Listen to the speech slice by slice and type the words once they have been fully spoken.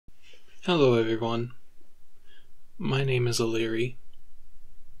Hello everyone, my name is O'Leary.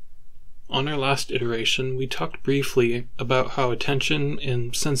 On our last iteration, we talked briefly about how attention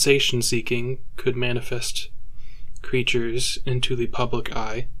and sensation seeking could manifest creatures into the public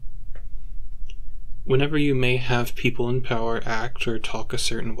eye. Whenever you may have people in power act or talk a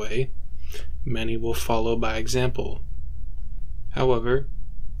certain way, many will follow by example. However,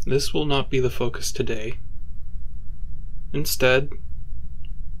 this will not be the focus today. Instead,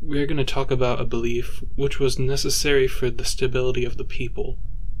 we are going to talk about a belief which was necessary for the stability of the people.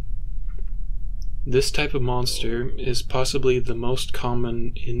 This type of monster is possibly the most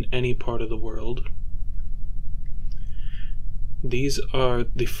common in any part of the world. These are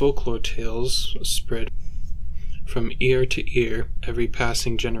the folklore tales spread from ear to ear every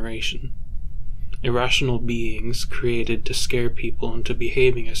passing generation. Irrational beings created to scare people into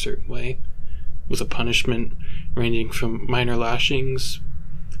behaving a certain way, with a punishment ranging from minor lashings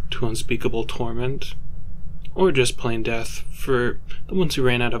to unspeakable torment, or just plain death for the ones who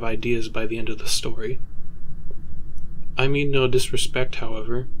ran out of ideas by the end of the story. I mean no disrespect,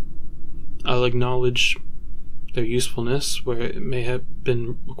 however. I'll acknowledge their usefulness where it may have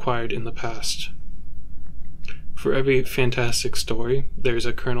been required in the past. For every fantastic story, there's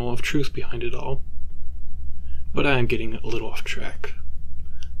a kernel of truth behind it all. But I am getting a little off track.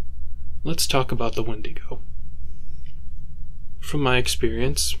 Let's talk about the Wendigo. From my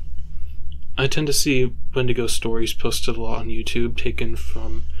experience, I tend to see Wendigo stories posted a lot on YouTube taken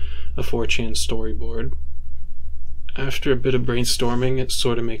from a 4chan storyboard. After a bit of brainstorming, it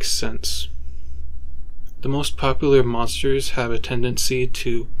sort of makes sense. The most popular monsters have a tendency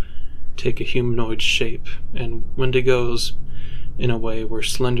to take a humanoid shape, and Wendigos, in a way, were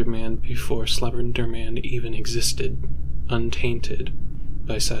Slender Man before Slender Man even existed, untainted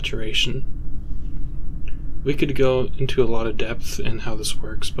by saturation. We could go into a lot of depth in how this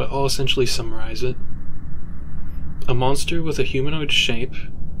works, but I'll essentially summarize it. A monster with a humanoid shape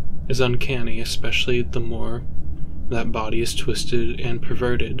is uncanny, especially the more that body is twisted and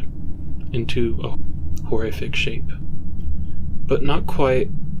perverted into a horrific shape. But not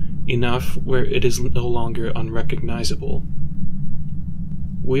quite enough where it is no longer unrecognizable.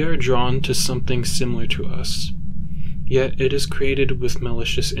 We are drawn to something similar to us, yet it is created with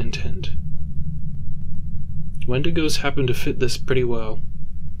malicious intent. Wendigos happen to fit this pretty well.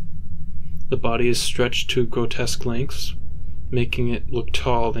 The body is stretched to grotesque lengths, making it look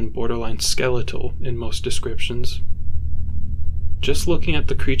tall and borderline skeletal in most descriptions. Just looking at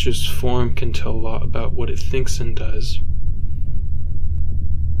the creature's form can tell a lot about what it thinks and does.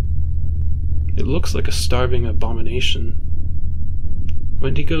 It looks like a starving abomination.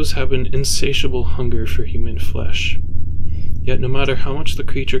 Wendigos have an insatiable hunger for human flesh, yet no matter how much the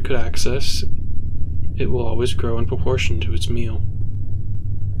creature could access, it will always grow in proportion to its meal.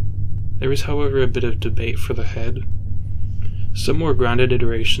 There is, however, a bit of debate for the head. Some more grounded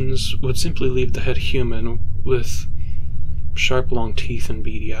iterations would simply leave the head human with sharp long teeth and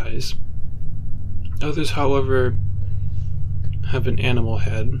beady eyes. Others, however, have an animal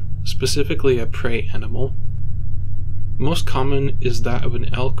head, specifically a prey animal. Most common is that of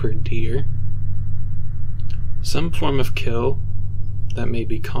an elk or deer. Some form of kill that may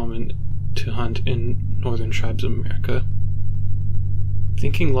be common to hunt in northern tribes of America.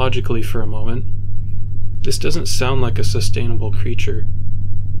 Thinking logically for a moment, this doesn't sound like a sustainable creature.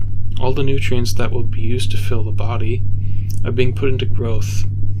 All the nutrients that will be used to fill the body are being put into growth.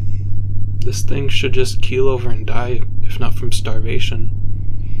 This thing should just keel over and die, if not from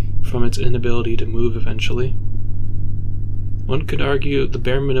starvation, from its inability to move eventually. One could argue the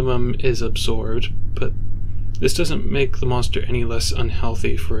bare minimum is absorbed, but this doesn't make the monster any less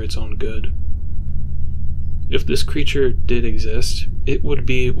unhealthy for its own good. If this creature did exist, it would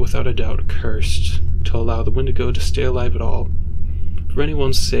be without a doubt cursed to allow the Wendigo to stay alive at all, for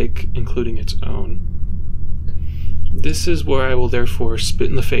anyone's sake, including its own. This is where I will therefore spit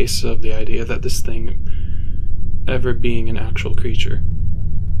in the face of the idea that this thing ever being an actual creature.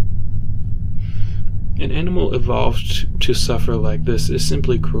 An animal evolved to suffer like this is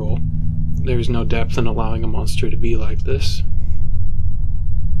simply cruel. There is no depth in allowing a monster to be like this.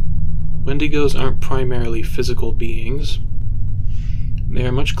 Wendigos aren't primarily physical beings. They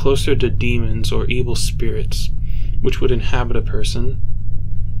are much closer to demons or evil spirits, which would inhabit a person.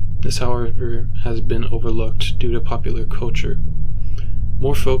 This, however, has been overlooked due to popular culture,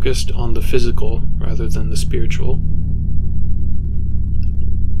 more focused on the physical rather than the spiritual.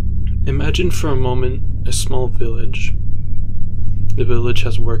 Imagine for a moment a small village. The village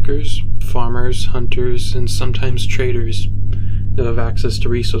has workers, farmers, hunters, and sometimes traders who have access to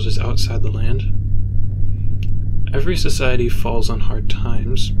resources outside the land. Every society falls on hard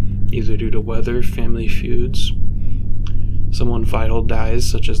times, either due to weather, family feuds, someone vital dies,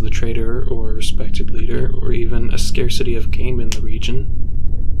 such as the trader or a respected leader, or even a scarcity of game in the region.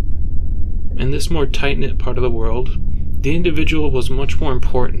 In this more tight-knit part of the world, the individual was much more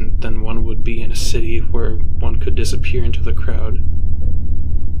important than one would be in a city where one could disappear into the crowd.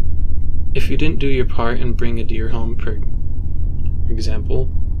 If you didn't do your part and bring a deer home, for example,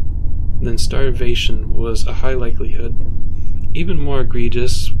 then starvation was a high likelihood. Even more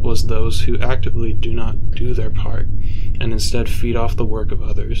egregious was those who actively do not do their part and instead feed off the work of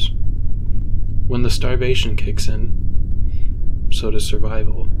others. When the starvation kicks in, so does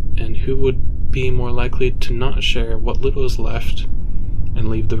survival, and who would be more likely to not share what little is left and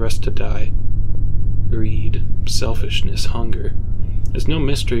leave the rest to die? Greed, selfishness, hunger. It's no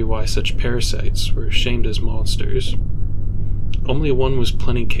mystery why such parasites were shamed as monsters. Only one was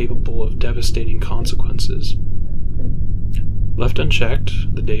plenty capable of devastating consequences. Left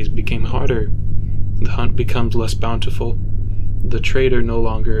unchecked, the days became harder. The hunt becomes less bountiful. The trader no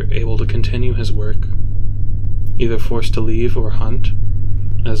longer able to continue his work, either forced to leave or hunt,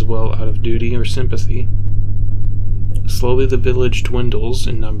 as well out of duty or sympathy. Slowly the village dwindles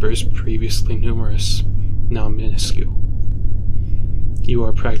in numbers previously numerous, now minuscule. You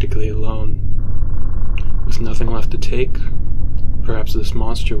are practically alone. With nothing left to take, perhaps this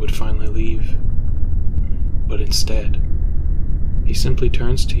monster would finally leave. But instead, he simply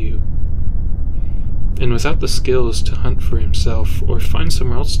turns to you. And without the skills to hunt for himself or find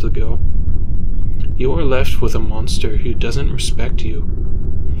somewhere else to go, you are left with a monster who doesn't respect you.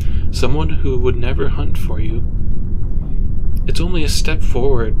 Someone who would never hunt for you. It's only a step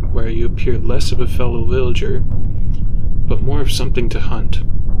forward where you appear less of a fellow villager, but more of something to hunt.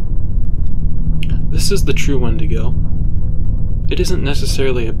 This is the true Wendigo. It isn't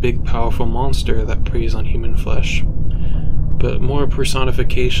necessarily a big, powerful monster that preys on human flesh, but more a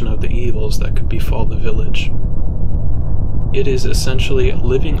personification of the evils that could befall the village. It is essentially a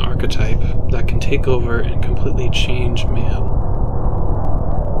living archetype that can take over and completely change man.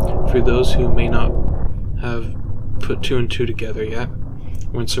 For those who may not have put two and two together yet,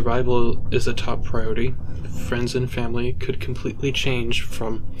 when survival is a top priority, friends and family could completely change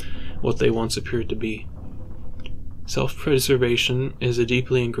from what they once appeared to be. Self-preservation is a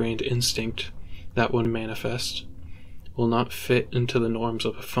deeply ingrained instinct that, when manifest, will not fit into the norms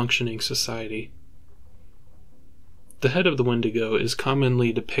of a functioning society. The head of the Wendigo is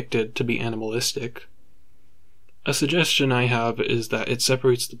commonly depicted to be animalistic. A suggestion I have is that it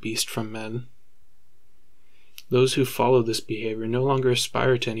separates the beast from men. Those who follow this behavior no longer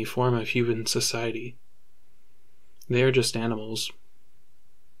aspire to any form of human society. They are just animals.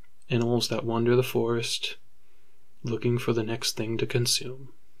 Animals that wander the forest, looking for the next thing to consume.